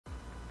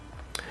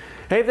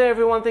Hey there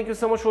everyone, thank you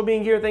so much for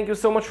being here, thank you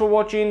so much for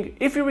watching.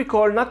 If you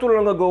recall, not too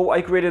long ago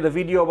I created a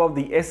video about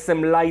the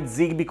SMLight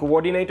Zigbee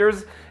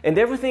coordinators, and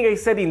everything I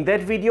said in that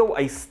video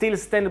I still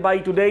stand by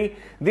today.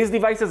 These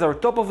devices are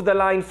top of the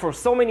line for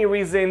so many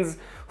reasons: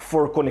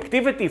 for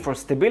connectivity, for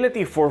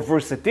stability, for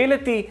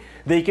versatility.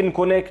 They can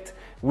connect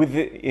with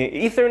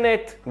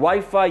Ethernet,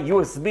 Wi-Fi,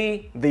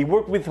 USB. They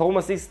work with Home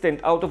Assistant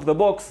out of the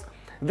box.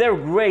 They're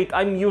great.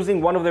 I'm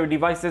using one of their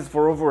devices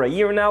for over a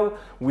year now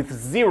with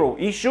zero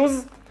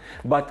issues.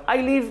 But I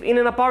live in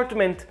an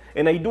apartment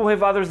and I do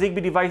have other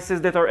Zigbee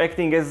devices that are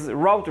acting as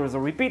routers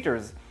or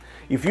repeaters.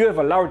 If you have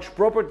a large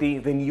property,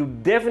 then you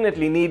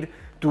definitely need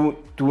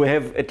to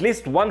have at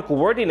least one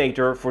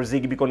coordinator for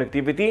Zigbee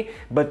connectivity,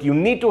 but you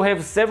need to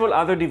have several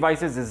other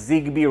devices as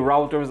Zigbee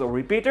routers or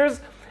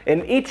repeaters,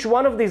 and each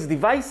one of these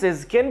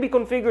devices can be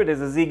configured as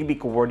a Zigbee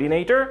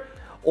coordinator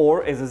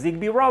or as a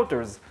Zigbee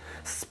routers.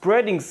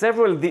 Spreading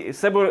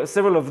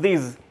several of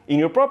these in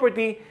your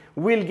property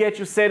will get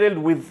you settled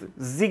with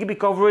Zigbee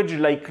coverage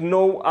like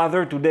no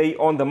other today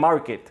on the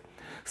market.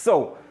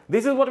 So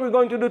this is what we're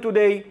going to do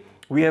today.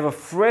 We have a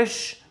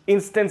fresh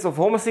instance of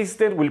Home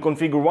Assistant. We'll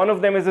configure one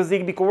of them as a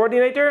Zigbee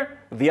coordinator,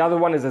 the other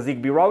one as a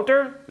Zigbee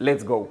router.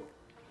 Let's go.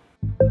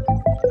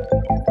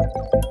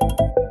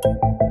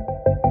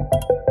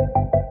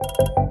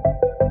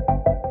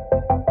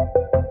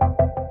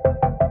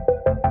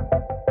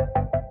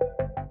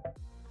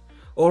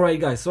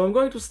 Alright guys, so I'm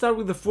going to start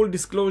with the full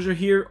disclosure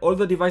here. All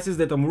the devices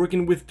that I'm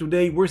working with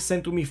today were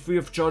sent to me free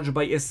of charge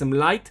by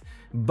SMLight,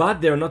 but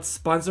they're not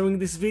sponsoring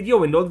this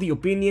video, and all the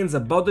opinions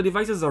about the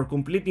devices are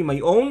completely my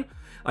own.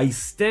 I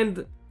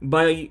stand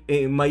by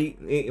my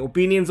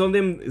opinions on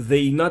them.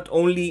 They not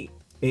only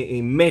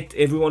met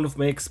every one of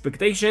my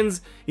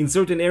expectations, in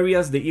certain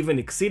areas they even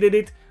exceeded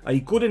it. I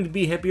couldn't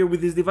be happier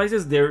with these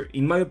devices. They're,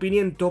 in my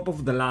opinion, top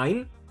of the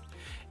line.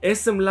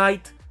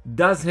 SMLight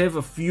does have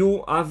a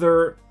few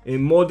other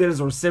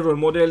models or several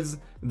models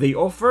they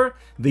offer.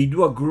 They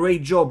do a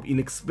great job in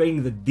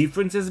explaining the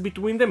differences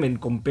between them and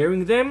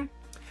comparing them.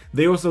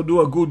 They also do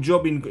a good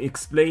job in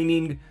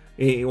explaining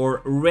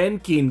or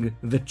ranking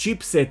the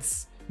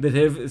chipsets that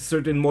have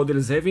certain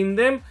models have in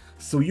them,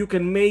 so you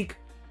can make,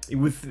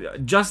 with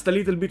just a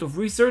little bit of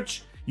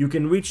research, you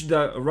can reach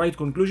the right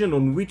conclusion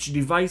on which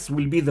device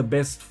will be the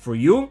best for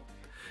you.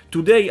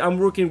 Today I'm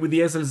working with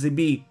the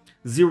SLZB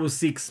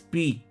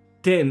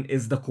 06P10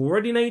 as the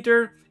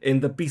coordinator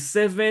and the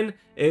P7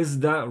 as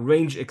the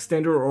range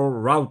extender or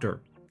router.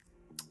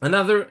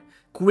 Another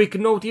quick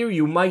note here: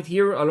 you might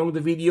hear along the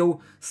video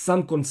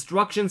some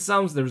construction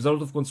sounds, the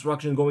result of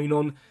construction going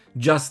on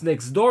just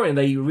next door, and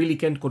I really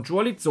can't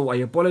control it, so I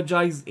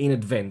apologize in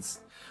advance.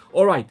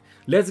 Alright,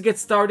 let's get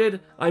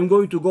started. I'm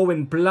going to go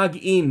and plug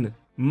in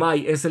my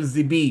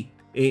SLZB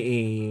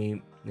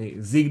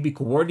Zigbee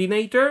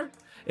coordinator.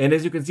 And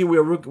as you can see, we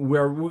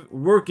are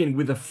working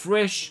with a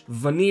fresh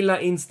vanilla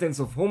instance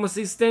of Home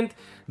Assistant.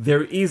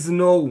 There is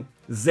no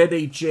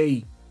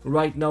ZHA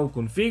right now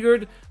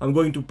configured. I'm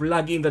going to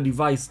plug in the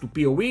device to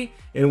PoE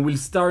and we'll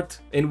start,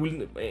 and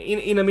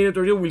in a minute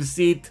or two we'll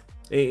see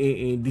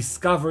it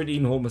discovered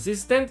in Home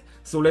Assistant.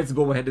 So let's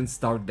go ahead and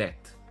start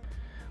that.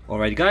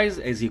 Alright guys,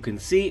 as you can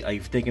see,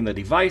 I've taken the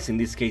device. In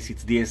this case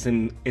it's the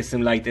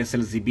SMLight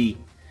SLZB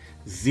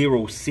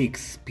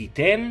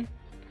 06P10.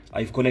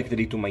 I've connected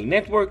it to my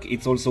network.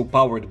 It's also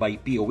powered by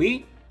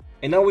PoE,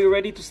 and now we're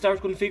ready to start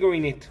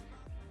configuring it.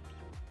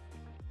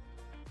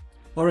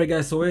 Alright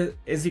guys, so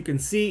as you can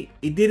see,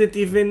 it didn't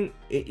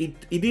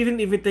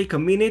even take a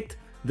minute.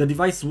 The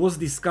device was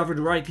discovered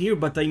right here,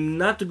 but I'm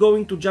not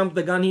going to jump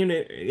the gun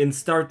here and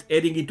start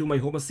adding it to my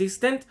Home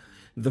Assistant.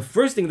 The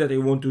first thing that I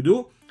want to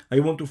do,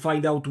 I want to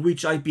find out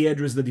which IP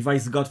address the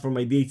device got from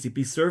my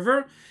DHCP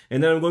server,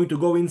 and then I'm going to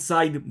go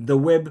inside the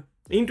web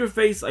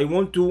interface. I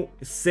want to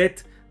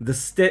set the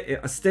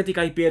static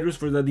IP address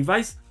for the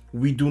device.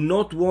 We do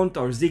not want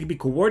our Zigbee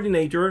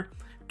coordinator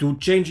to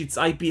change its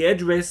IP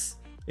address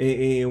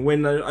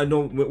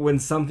when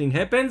something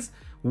happens.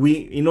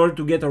 In order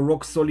to get a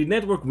rock solid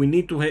network, we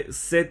need to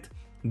set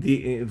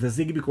the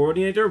Zigbee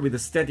coordinator with a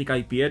static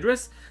IP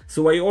address.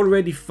 So I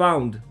already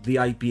found the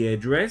IP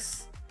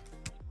address,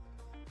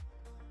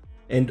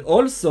 and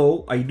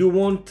also I do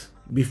want,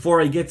 before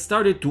I get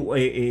started, to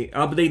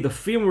update the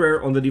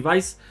firmware on the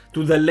device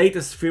to the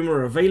latest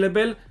firmware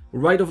available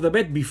right off the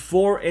bat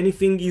before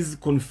anything is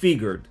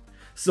configured.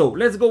 So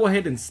let's go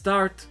ahead and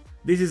start.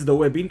 This is the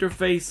web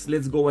interface.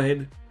 Let's go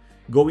ahead,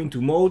 go into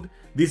mode.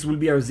 This will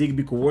be our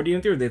Zigbee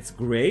coordinator. That's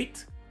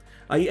great.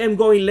 I am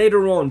going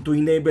later on to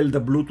enable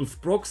the Bluetooth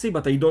proxy,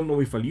 but I don't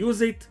know if I'll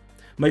use it.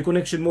 My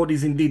connection mode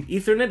is indeed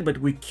Ethernet, but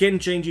we can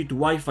change it to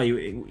Wi-Fi.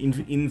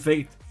 In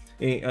fact,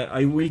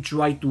 I will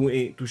try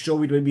to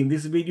show it maybe in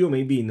this video,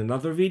 maybe in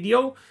another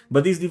video.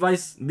 But these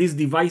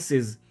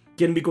devices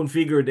can be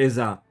configured as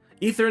a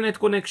Ethernet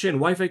connection,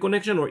 Wi-Fi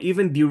connection, or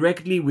even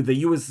directly with a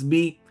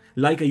USB,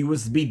 like a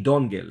USB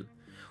dongle.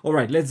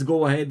 Alright, let's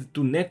go ahead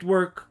to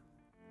network.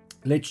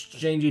 Let's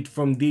change it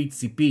from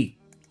DHCP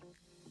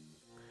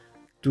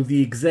to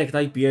the exact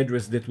IP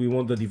address that we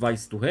want the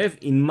device to have.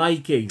 In my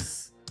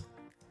case,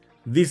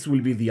 This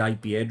will be the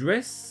IP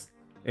address,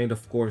 and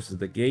of course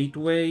the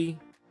gateway.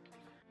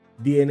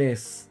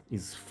 DNS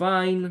is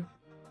fine.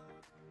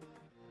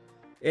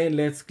 And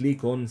let's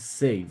click on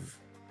save.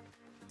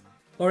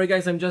 Alright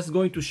guys, I'm just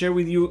going to share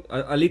with you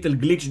a little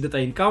glitch that I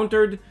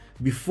encountered.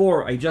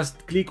 Before I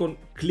just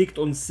clicked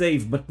on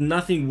save, but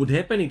nothing would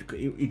happen.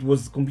 It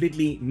was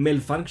completely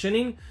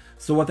malfunctioning.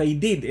 So what I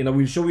did, and I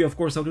will show you of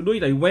course how to do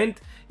it, I went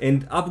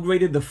and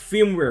upgraded the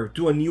firmware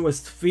to a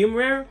newest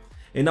firmware,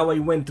 and now I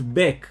went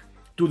back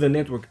to the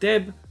network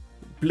tab,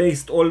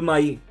 placed all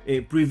my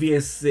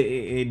previous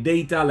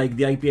data like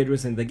the IP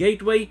address and the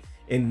gateway,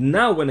 and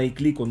now when I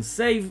click on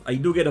save, I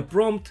do get a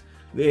prompt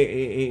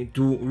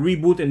to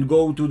reboot and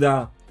go to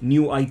the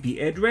new IP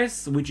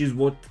address, which is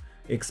what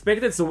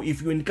expected. So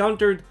if you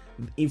encounter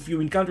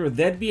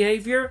that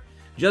behavior,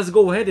 just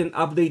go ahead and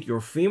update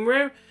your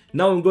firmware.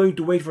 Now I'm going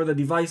to wait for the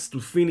device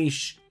to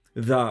finish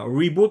the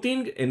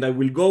rebooting, and I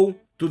will go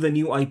to the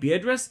new IP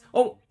address.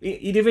 Oh,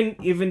 it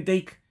even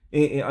take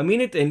a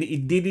minute, and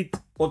it did it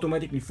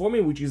automatically for me,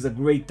 which is a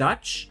great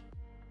touch.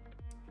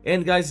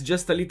 And guys,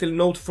 just a little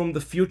note from the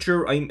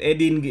future, I'm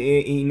adding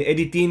in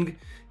editing,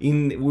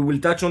 we will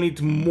touch on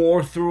it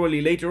more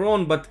thoroughly later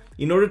on, but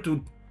in order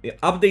to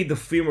update the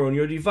firmware on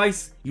your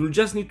device, you'll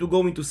just need to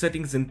go into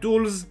settings and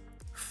tools,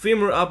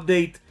 firmware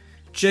update,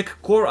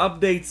 check core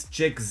updates,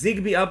 check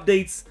Zigbee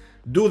updates,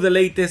 do the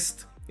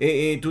latest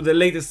to the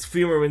latest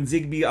firmware and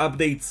Zigbee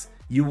updates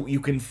you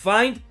can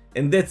find,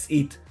 and that's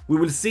it. We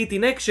will see it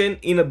in action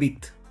in a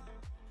bit.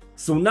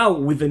 So now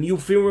with the new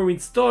firmware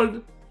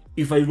installed,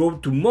 if I go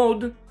to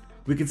mode,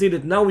 we can see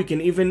that now we can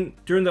even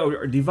turn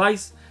our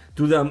device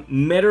to the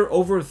matter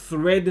over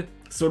thread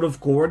sort of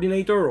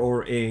coordinator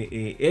or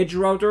a edge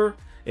router,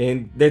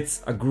 and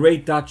that's a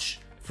great touch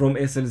from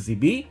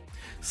SLZB.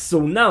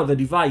 So now the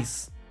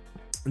device,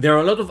 there are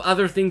a lot of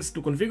other things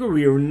to configure.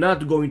 We are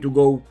not going to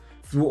go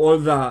through all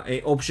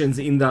the options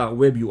in the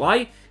web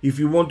UI. If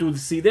you want to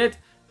see that,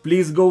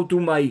 please go to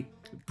my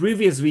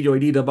previous video I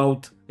did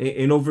about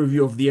an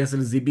overview of the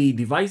SLZB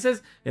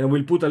devices, and I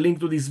will put a link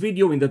to this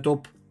video in the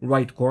top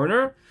right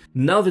corner.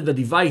 Now that the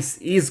device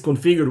is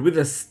configured with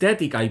a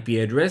static IP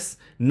address,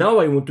 now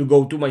I want to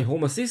go to my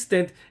Home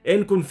Assistant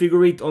and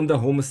configure it on the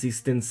Home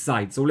Assistant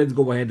side. So let's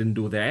go ahead and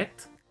do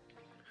that.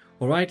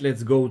 Alright,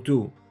 let's go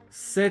to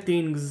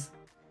Settings,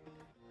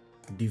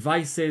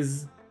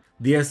 Devices.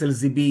 The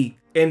SLZB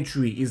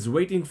entry is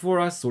waiting for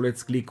us, so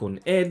let's click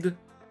on Add.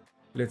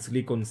 Let's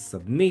click on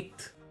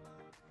Submit.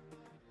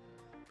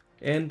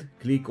 And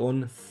click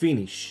on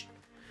Finish.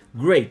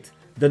 Great.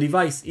 The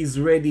device is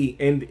ready,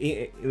 and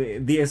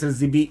the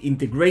SLZB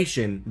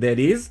integration, that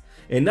is.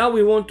 And now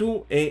we want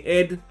to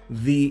add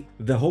the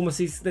Home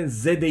Assistant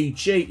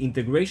ZHA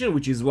integration,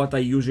 which is what I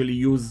usually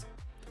use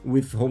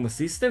with Home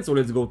Assistant. So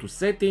let's go to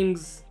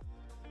Settings,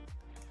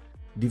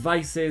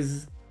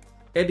 Devices,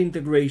 Add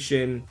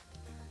Integration,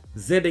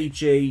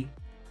 ZHA.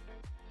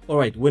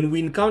 Alright, when we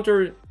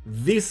encounter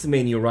this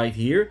menu right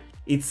here,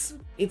 it's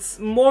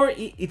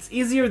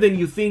easier than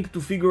you think to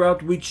figure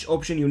out which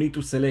option you need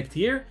to select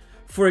here.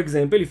 For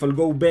example, if I'll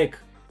go back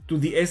to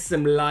the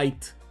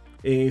SMLight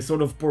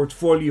sort of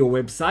portfolio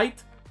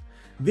website,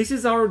 this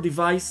is our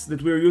device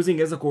that we're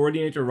using as a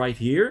coordinator right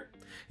here,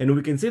 and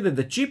we can see that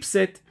the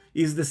chipset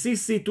is the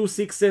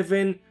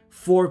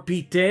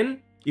CC267-4P10.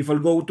 If I'll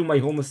go to my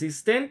Home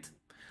Assistant,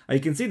 I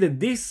can see that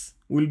this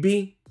will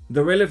be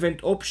the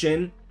relevant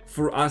option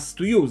for us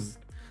to use.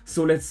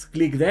 So let's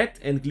click that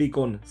and click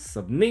on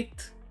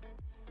Submit.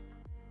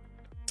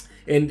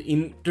 And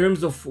in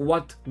terms of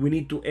what we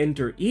need to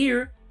enter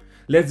here,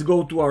 let's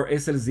go to our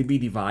SLZB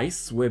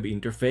device web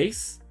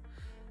interface,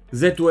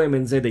 Z2M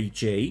and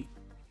ZHA.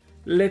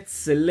 Let's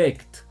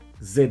select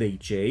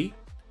ZHA,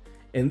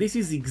 and this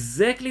is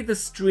exactly the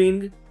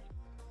string.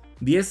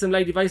 The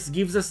SMLight device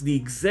gives us the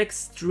exact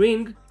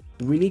string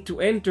we need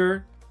to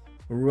enter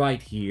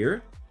right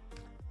here.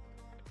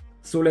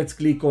 So let's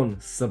click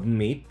on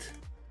Submit.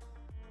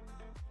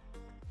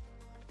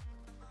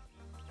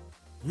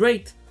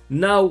 Great.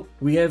 Now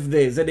we have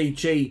the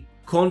ZHA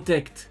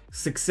contact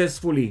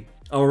successfully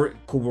our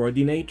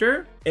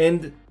coordinator,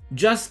 and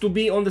just to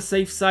be on the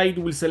safe side,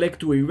 we'll select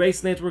to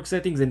erase network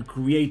settings and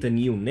create a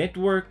new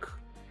network.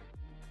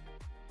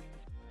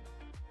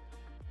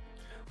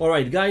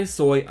 Alright guys,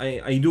 so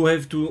I do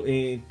have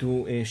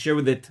to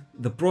share that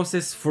the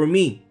process for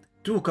me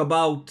took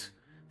about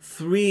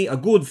a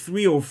good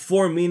 3 or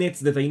 4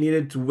 minutes that I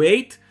needed to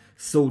wait,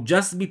 so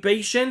just be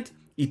patient,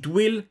 it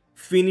will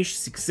finish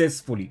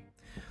successfully.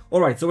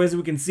 Alright, so as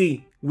we can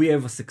see, we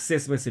have a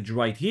success message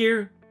right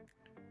here.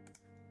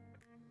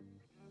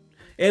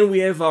 And we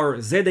have our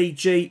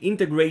ZHA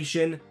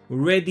integration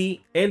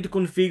ready and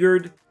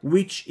configured,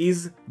 which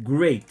is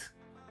great.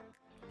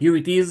 Here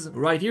it is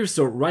right here.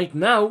 So right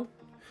now,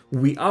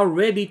 we are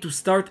ready to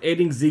start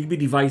adding Zigbee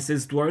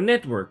devices to our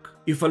network.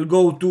 If I'll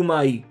go to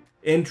my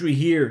entry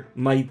here,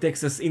 my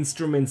Texas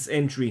Instruments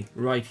entry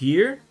right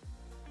here,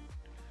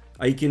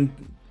 I can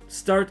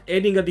start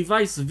adding a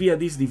device via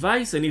this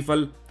device. And if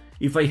I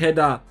had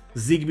a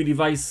Zigbee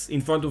device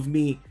in front of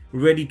me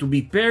ready to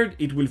be paired,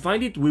 it will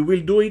find it. We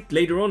will do it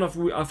later on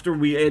after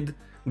we'll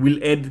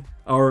add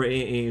our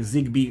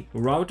Zigbee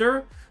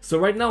router. So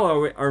right now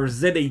our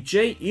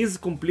ZHA is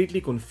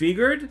completely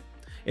configured,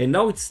 and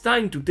now it's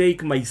time to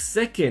take my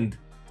second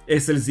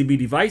SLZB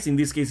device. In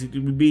this case it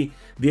will be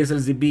the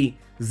SLZB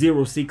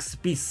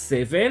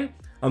 06P7.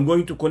 I'm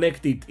going to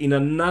connect it in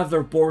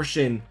another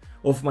portion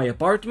of my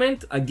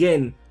apartment,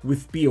 again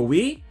with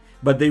PoE,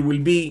 but they will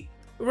be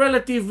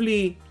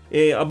relatively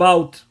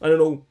about, I don't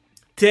know,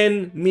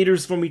 10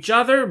 meters from each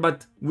other,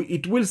 but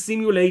it will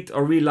simulate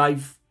a real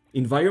life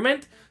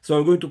environment. So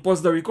I'm going to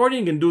pause the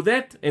recording and do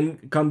that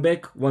and come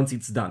back once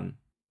it's done.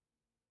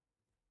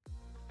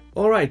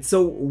 Alright,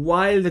 so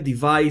while the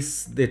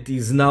device that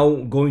is now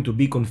going to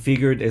be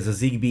configured as a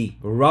Zigbee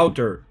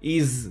router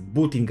is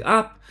booting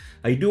up,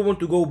 I do want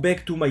to go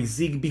back to my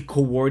Zigbee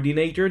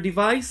coordinator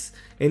device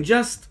and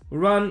just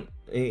run,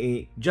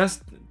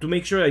 just to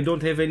make sure I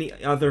don't have any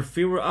other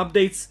firmware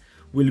updates.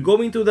 We'll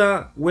go into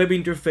the web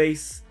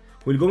interface,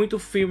 we'll go into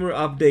firmware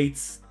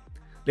updates,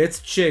 let's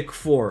check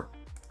for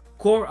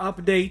core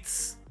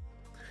updates.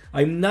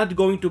 I'm not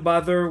going to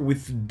bother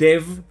with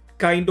dev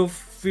kind of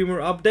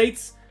firmware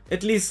updates,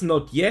 at least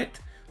not yet.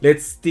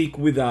 Let's stick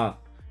with the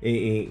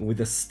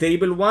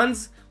stable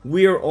ones.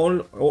 We are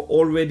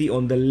already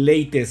on the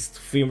latest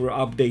firmware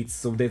updates,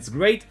 so that's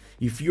great.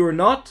 If you're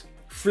not,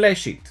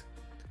 flash it.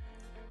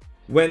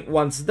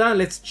 Once done,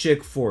 let's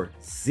check for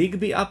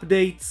Zigbee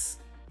updates.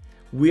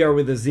 We are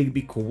with the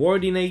Zigbee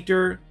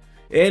coordinator,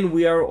 and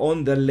we are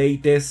on the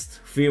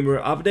latest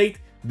firmware update.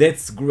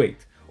 That's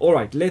great.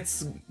 Alright,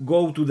 let's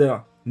go to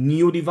the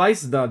new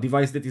device, the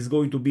device that is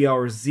going to be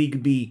our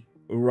Zigbee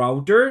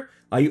router.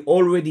 I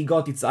already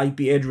got its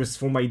IP address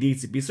for my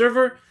DHCP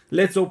server.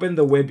 Let's open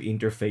the web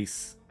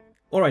interface.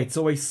 Alright,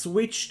 so I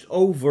switched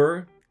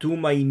over to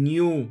my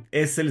new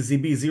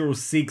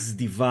SLZB06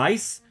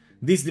 device.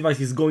 This device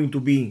is going to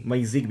be my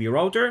Zigbee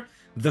router.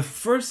 The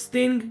first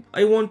thing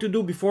I want to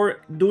do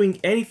before doing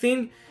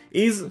anything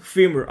is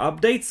firmware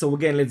updates. So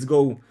again, let's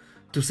go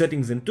to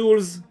settings and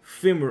tools,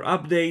 firmware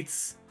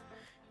updates,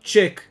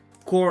 check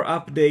core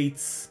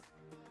updates,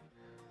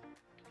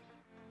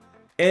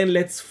 and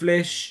let's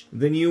flash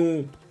the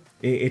new,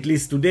 at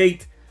least to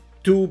date,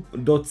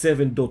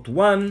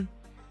 2.7.1.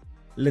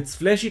 Let's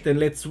flash it and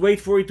let's wait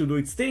for it to do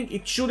its thing.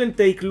 It shouldn't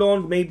take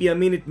long, maybe a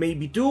minute,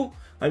 maybe two.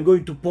 I'm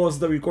going to pause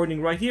the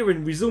recording right here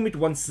and resume it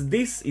once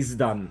this is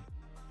done.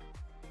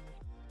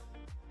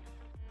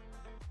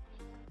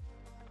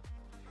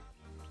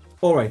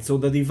 Alright, so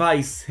the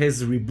device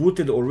has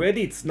rebooted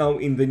already. It's now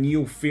in the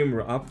new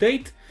firmware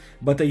update.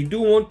 But I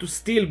do want to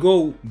still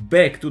go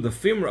back to the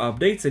firmware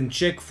updates and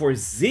check for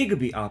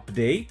Zigbee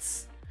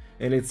updates.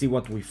 And let's see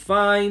what we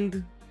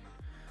find.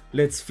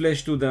 Let's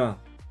flash to the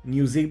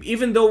new Zigbee,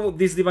 even though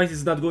this device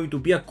is not going to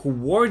be a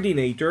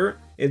coordinator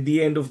at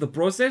the end of the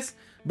process,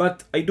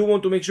 but I do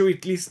want to make sure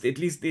at least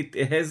it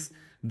has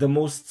the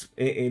most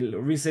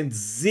recent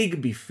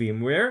Zigbee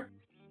firmware.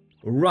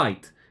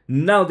 Right,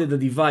 now that the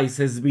device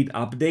has been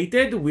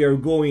updated, we are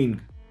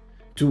going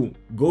to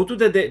go to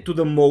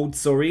the mode,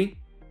 sorry,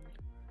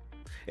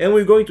 and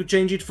we're going to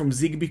change it from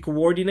Zigbee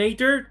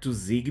coordinator to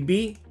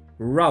Zigbee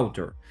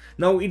router.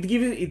 Now it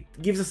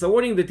gives us a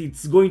warning that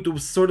it's going to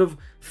sort of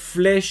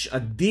flash a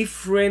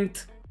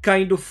different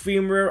kind of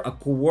firmware,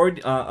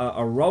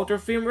 a router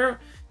firmware.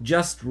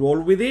 Just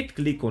roll with it,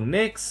 click on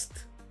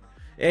next,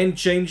 and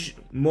change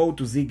mode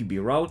to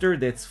Zigbee router.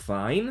 That's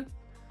fine.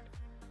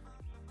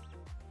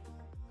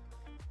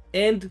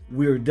 And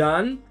we're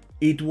done.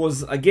 It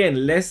was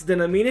again less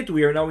than a minute.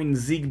 We are now in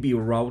Zigbee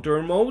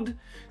router mode.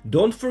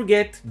 Don't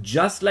forget,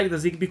 just like the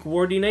Zigbee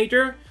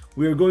coordinator,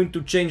 we are going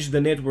to change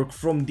the network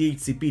from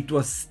DHCP to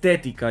a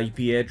static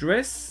IP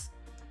address.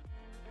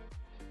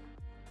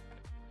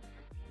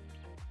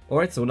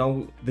 Alright, so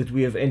now that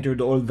we have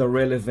entered all the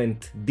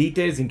relevant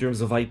details in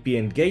terms of IP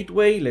and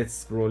gateway, let's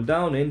scroll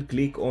down and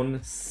click on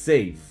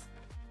Save.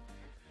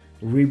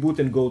 Reboot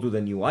and go to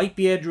the new IP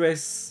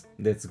address.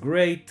 That's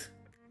great.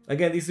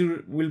 Again, this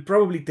will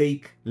probably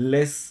take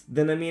less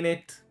than a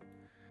minute.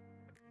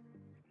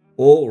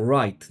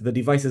 Alright, the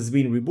device has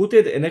been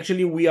rebooted, and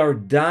actually we are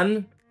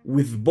done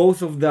with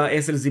both of the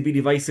SLZB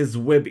devices'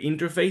 web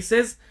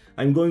interfaces.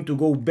 I'm going to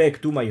go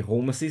back to my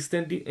Home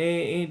Assistant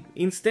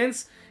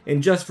instance,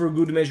 and just for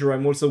good measure,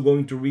 I'm also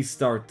going to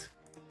restart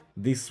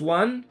this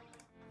one.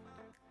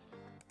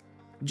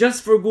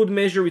 Just for good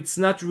measure, it's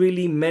not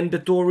really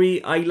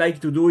mandatory. I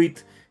like to do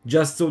it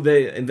just so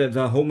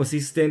the Home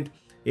Assistant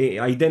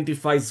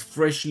identifies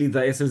freshly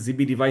the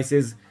SLZB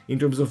devices in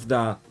terms of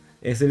the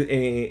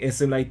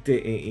SMLight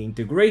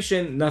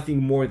integration, nothing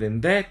more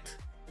than that.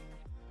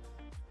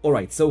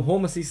 Alright, so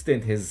Home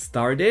Assistant has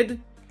started.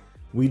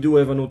 We do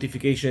have a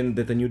notification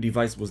that a new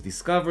device was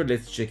discovered.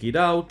 Let's check it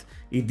out.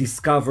 It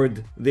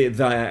discovered the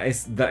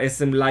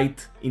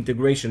SMLight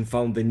integration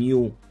found the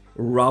new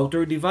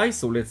router device,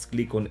 so let's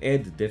click on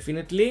Add,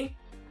 definitely.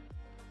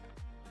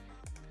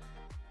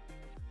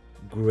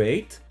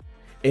 Great.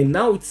 And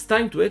now it's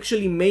time to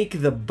actually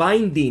make the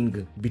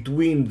binding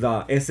between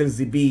the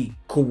SLZB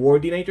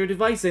coordinator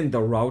device and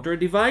the router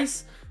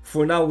device.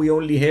 For now, we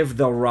only have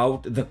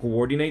the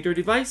coordinator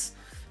device.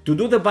 To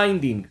do the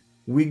binding,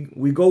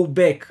 we go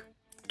back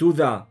to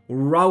the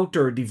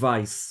router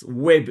device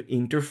web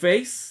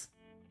interface.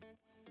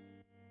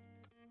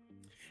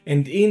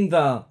 And in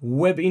the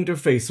web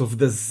interface of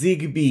the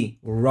Zigbee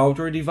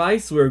router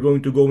device, we're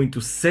going to go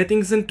into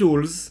Settings and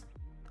Tools,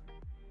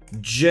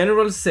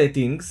 General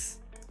Settings,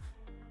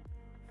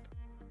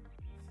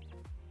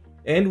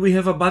 and we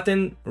have a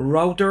button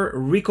Router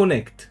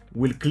Reconnect.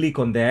 We'll click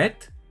on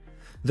that.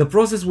 The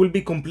process will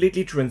be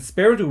completely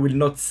transparent. We will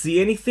not see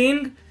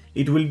anything.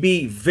 It will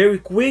be very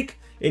quick.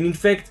 And in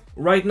fact,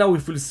 right now,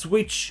 if we'll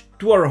switch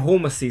to our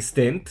Home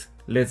Assistant,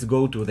 let's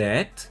go to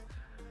that.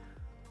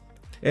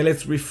 And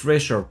let's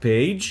refresh our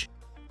page.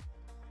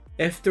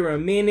 After a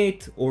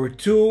minute or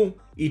two,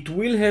 it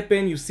will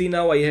happen. You see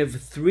now I have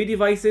 3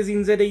 devices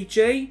in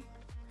ZHA.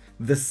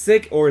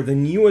 The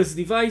newest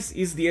device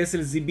is the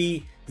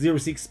SLZB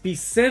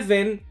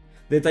 06P7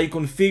 that I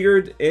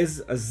configured as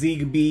a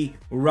Zigbee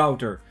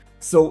router.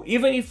 So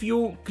even if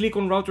you click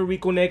on Router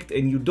Reconnect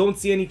and you don't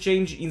see any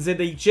change in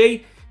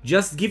ZHA,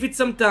 just give it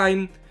some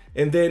time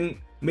and then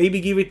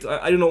maybe give it,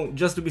 I don't know,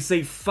 just to be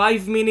safe,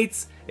 5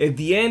 minutes. At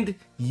the end,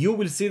 you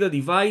will see the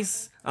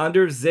device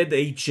under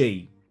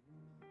ZHA.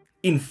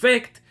 In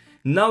fact,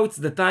 now it's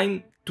the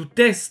time to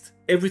test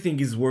everything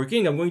is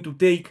working. I'm going to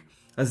take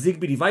a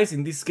Zigbee device.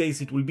 In this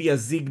case, it will be a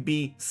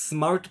Zigbee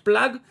smart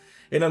plug,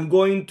 and I'm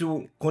going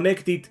to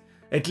connect it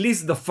at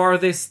least the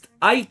farthest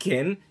I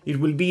can. It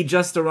will be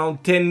just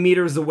around 10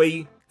 meters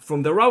away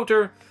from the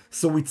router,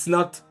 so it's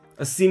not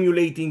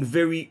simulating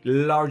very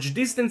large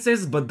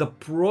distances, but the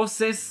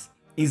process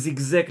is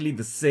exactly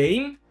the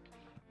same.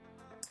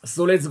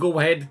 So let's go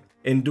ahead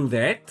and do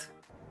that.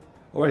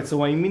 Alright,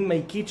 so I'm in my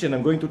kitchen.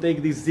 I'm going to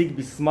take this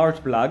Zigbee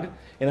smart plug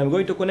and I'm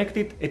going to connect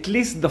it at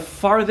least the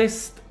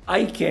farthest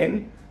I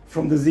can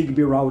from the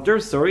Zigbee router.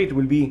 Sorry, it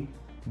will be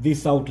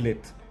this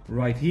outlet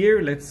right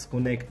here. Let's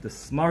connect the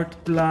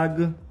smart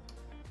plug.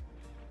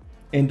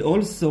 And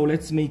also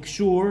let's make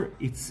sure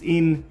it's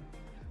in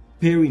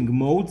pairing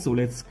mode. So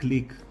let's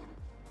click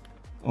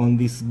on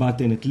this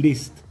button at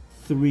least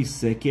 3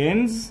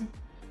 seconds.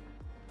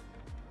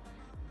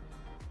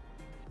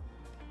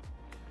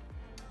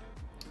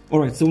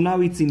 Alright, so now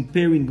it's in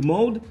pairing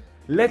mode.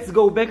 Let's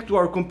go back to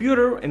our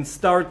computer and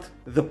start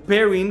the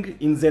pairing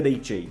in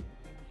ZHA.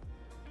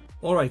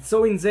 Alright,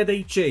 so in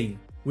ZHA,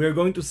 we are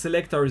going to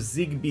select our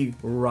Zigbee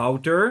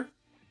router.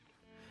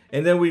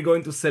 And then we're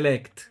going to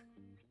select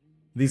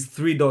these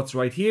 3 dots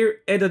right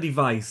here. Add a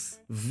device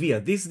via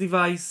this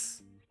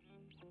device.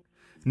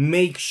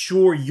 Make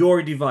sure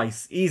your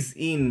device is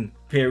in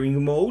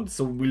pairing mode,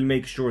 so we'll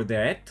make sure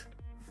that.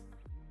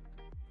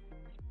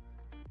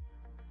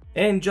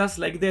 And just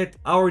like that,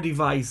 our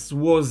device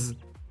was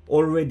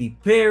already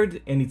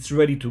paired and it's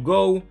ready to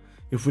go.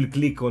 If we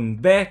click on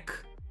back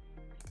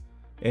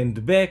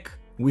and back,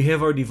 we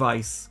have our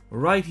device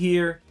right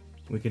here.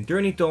 We can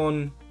turn it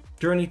on,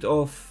 turn it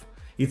off.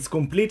 It's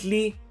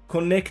completely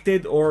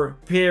connected or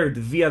paired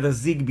via the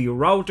Zigbee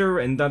router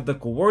and not the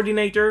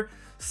coordinator.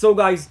 So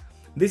guys,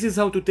 this is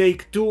how to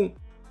take 2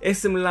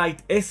 SMLight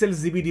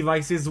SLZB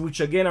devices,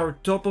 which again are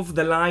top of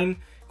the line.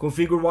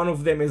 Configure one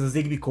of them as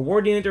a Zigbee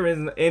coordinator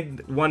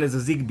and one as a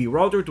Zigbee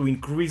router to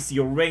increase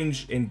your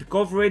range and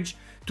coverage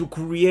to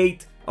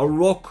create a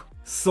rock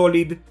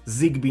solid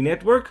Zigbee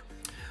network.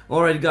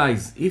 Alright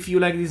guys, if you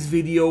like this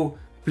video,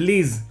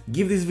 please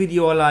give this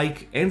video a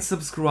like and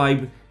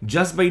subscribe.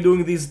 Just by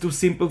doing these 2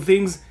 simple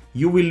things,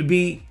 you will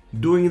be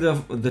doing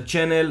the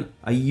channel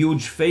a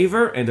huge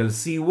favor, and I'll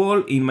see you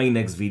all in my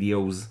next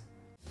videos.